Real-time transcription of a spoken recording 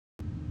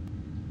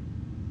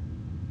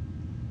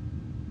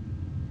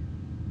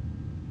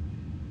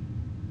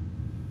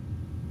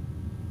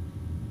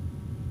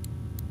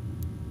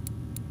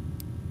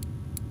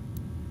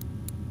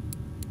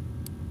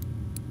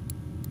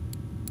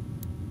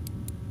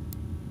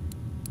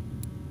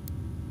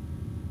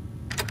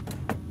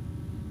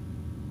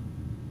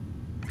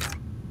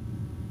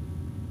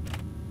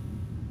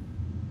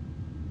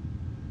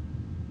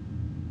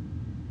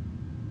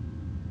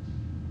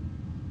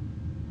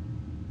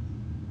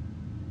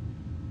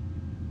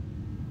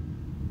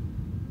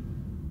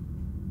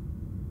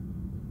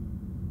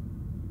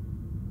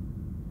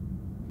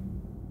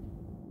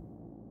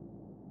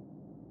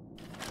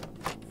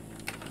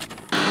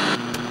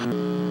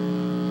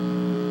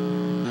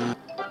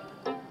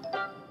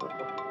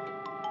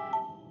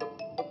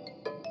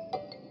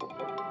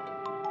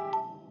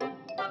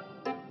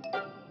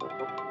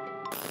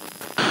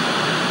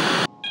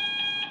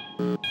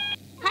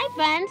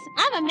friends,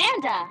 I'm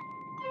Amanda.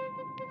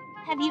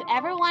 Have you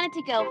ever wanted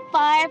to go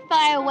far,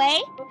 far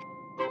away?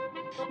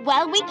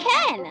 Well, we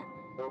can!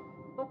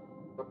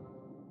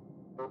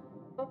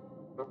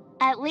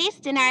 At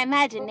least in our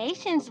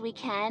imaginations we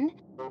can.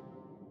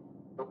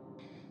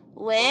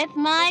 With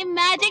my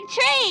magic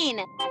train!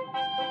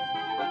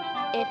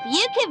 If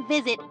you could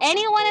visit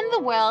anyone in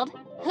the world,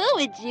 who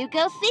would you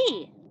go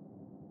see?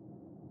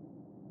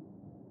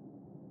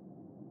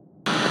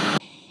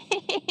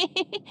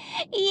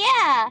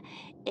 Yeah,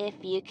 if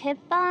you could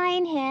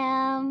find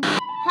him.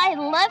 I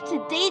love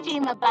to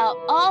daydream about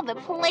all the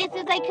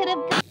places I could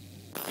have gone.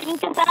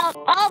 Think about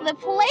all the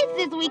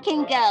places we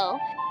can go.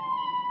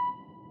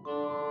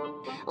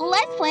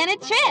 Let's plan a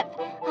trip.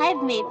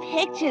 I've made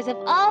pictures of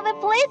all the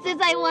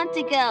places I want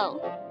to go.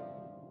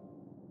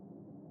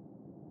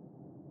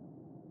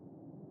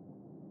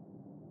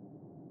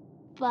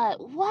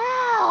 But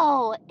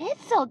wow,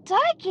 it's so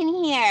dark in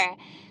here.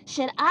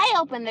 Should I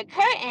open the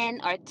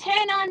curtain or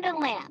turn on the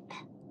lamp?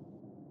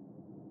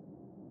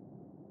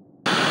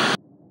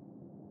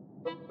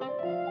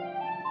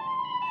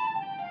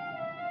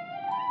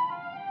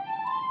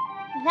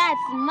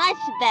 That's much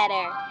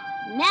better.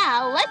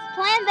 Now let's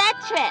plan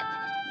that trip.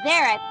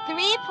 There are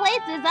 3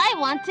 places I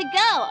want to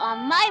go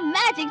on my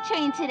magic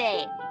train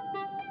today.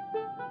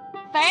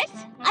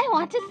 First, I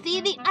want to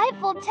see the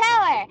Eiffel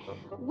Tower.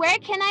 Where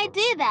can I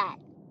do that?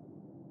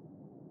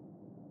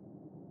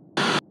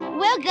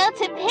 We'll go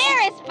to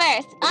Paris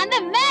first on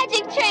the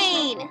magic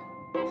train.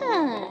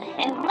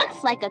 It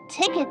looks like a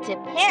ticket to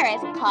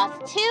Paris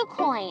costs 2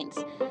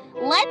 coins.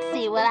 Let's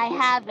see what I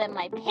have in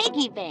my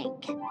piggy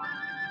bank.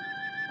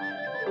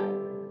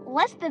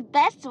 What's the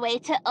best way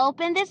to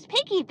open this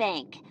piggy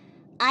bank?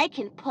 I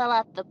can pull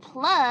out the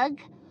plug,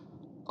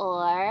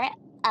 or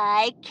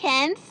I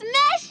can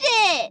smash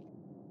it!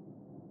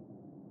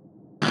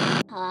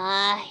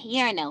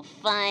 You're no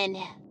fun.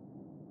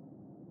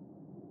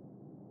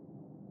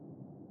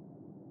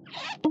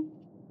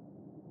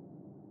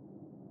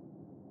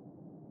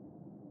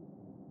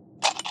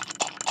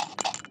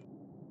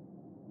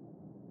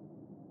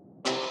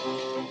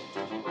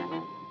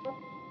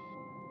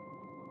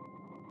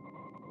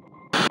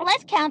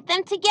 Let's count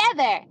them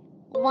together.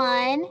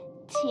 1,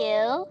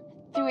 2,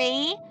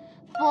 3,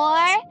 4,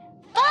 5.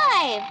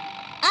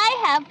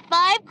 I have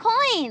 5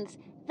 coins.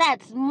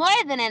 That's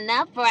more than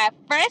enough for our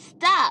first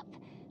stop.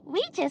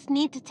 We just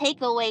need to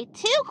take away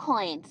 2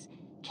 coins.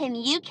 Can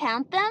you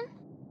count them?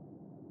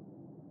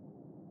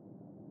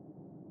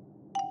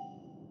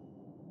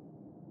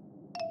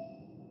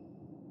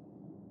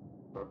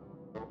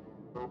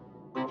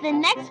 The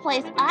next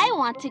place I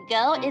want to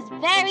go is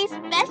very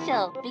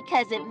special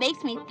because it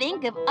makes me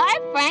think of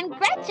our friend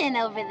Gretchen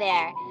over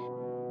there.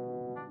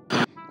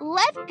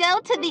 Let's go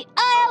to the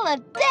Isle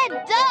of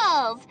Dead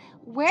Dolls.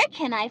 Where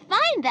can I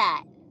find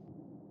that?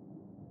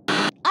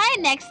 Our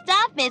next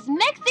stop is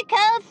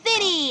Mexico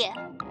City.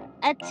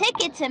 A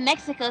ticket to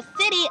Mexico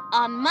City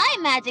on my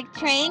magic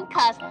train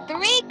costs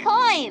 3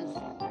 coins.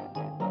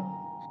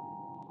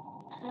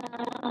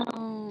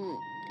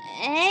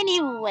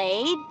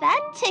 Anyway,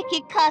 that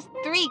ticket costs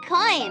 3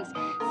 coins,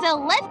 so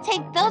let's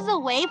take those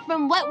away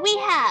from what we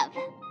have.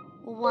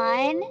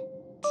 1, 2,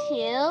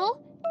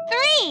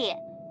 3.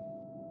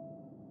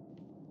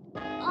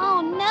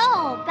 Oh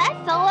no,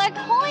 that's all our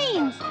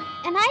coins.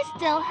 And I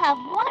still have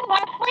one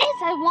more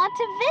place I want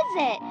to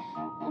visit.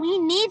 We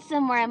need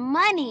some more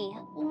money.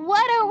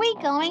 What are we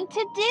going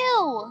to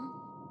do?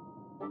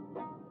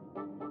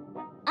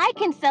 I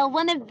can sell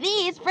one of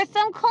these for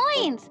some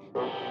coins.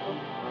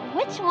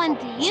 Which one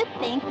do you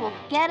think will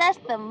get us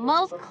the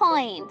most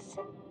coins?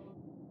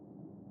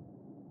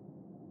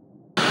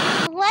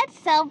 Let's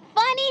sell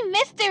Funny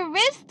Mr.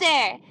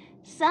 Rooster.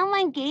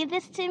 Someone gave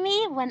this to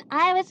me when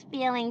I was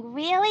feeling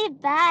really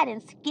bad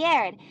and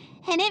scared,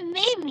 and it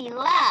made me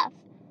laugh.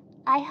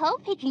 I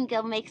hope he can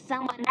go make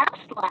someone else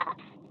laugh.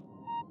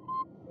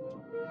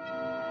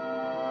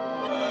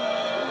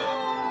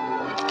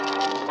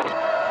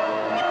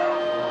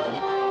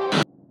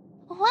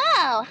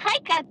 Wow, I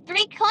got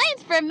 3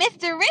 coins for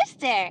Mr.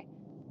 Rooster.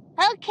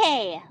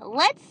 Okay,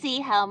 let's see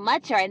how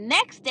much our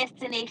next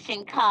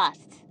destination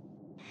costs.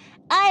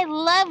 I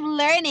love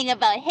learning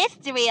about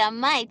history on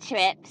my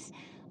trips.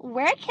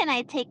 Where can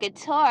I take a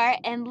tour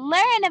and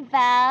learn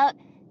about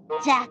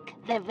Jack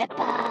the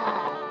Ripper?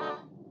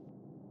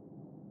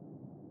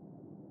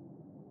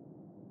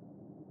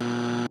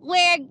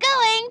 We're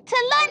going to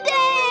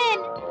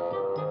London!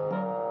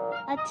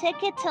 A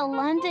ticket to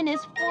London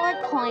is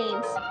 4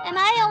 coins, and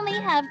I only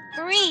have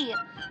 3.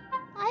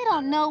 I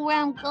don't know where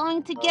I'm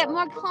going to get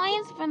more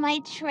coins for my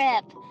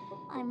trip.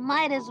 I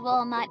might as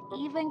well not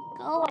even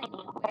go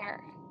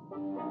anywhere.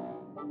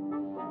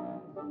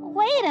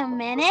 Wait a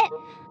minute.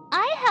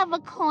 I have a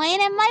coin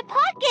in my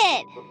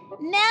pocket.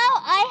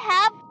 Now I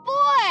have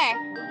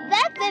 4.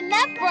 That's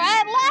enough for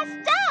our last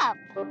stop.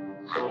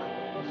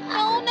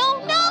 No,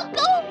 no, no!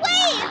 Go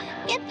away!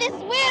 Get this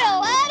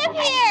weirdo out of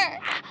here!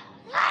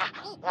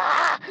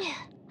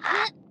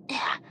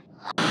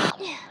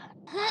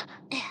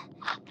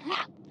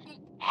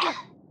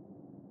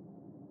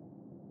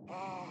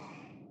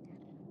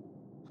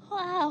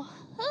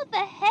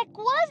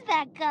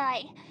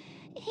 guy.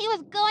 He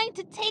was going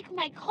to take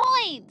my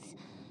coins.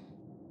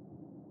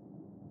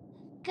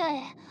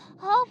 Good.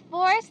 All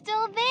four are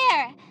still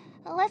there.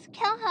 Let's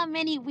count how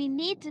many we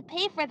need to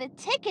pay for the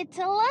ticket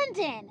to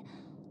London.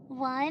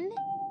 1,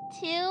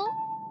 2,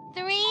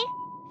 3,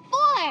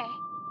 4.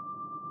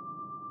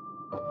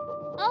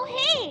 Oh,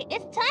 hey,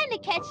 it's time to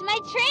catch my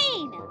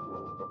train.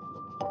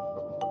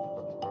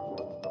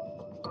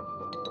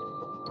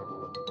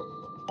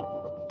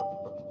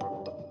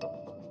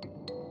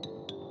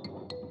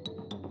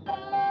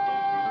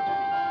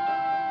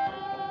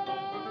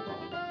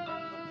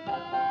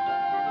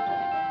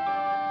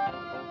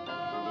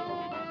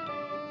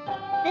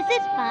 This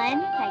is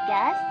fun, I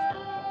guess.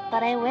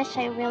 But I wish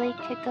I really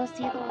could go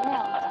see the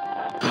world.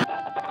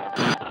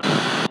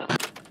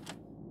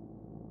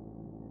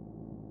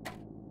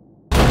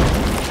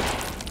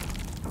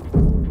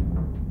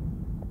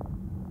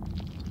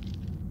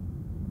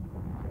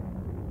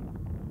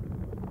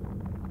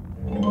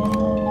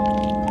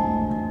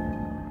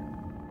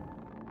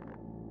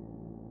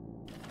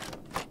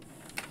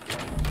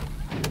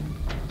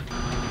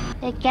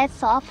 It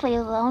gets awfully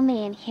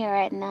lonely in here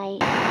at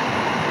night.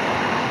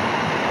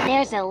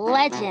 There's a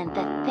legend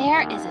that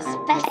there is a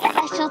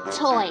special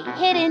toy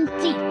hidden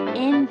deep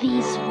in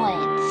these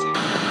woods.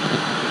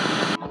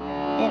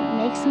 It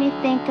makes me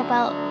think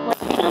about what...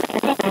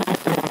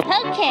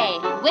 Okay,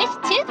 which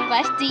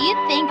toothbrush do you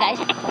think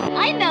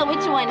I know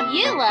which one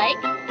you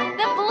like.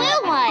 The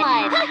blue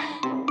one.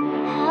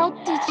 How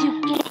did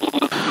you get...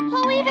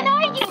 Who even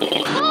are you?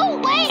 Oh,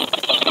 wait!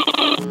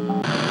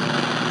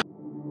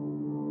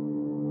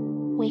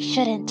 We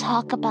shouldn't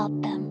talk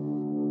about them.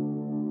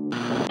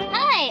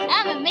 Hi,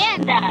 I'm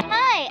Amanda.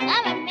 Hi,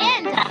 I'm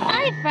Amanda.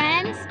 Hi,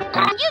 friends.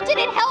 You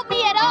didn't help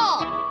me at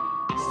all.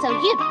 So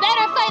you'd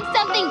better find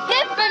something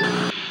good for me.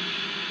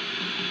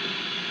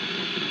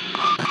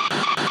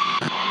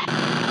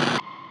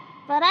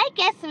 But I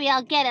guess we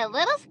all get a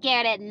little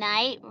scared at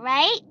night,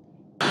 right?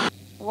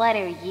 What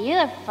are you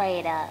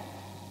afraid of?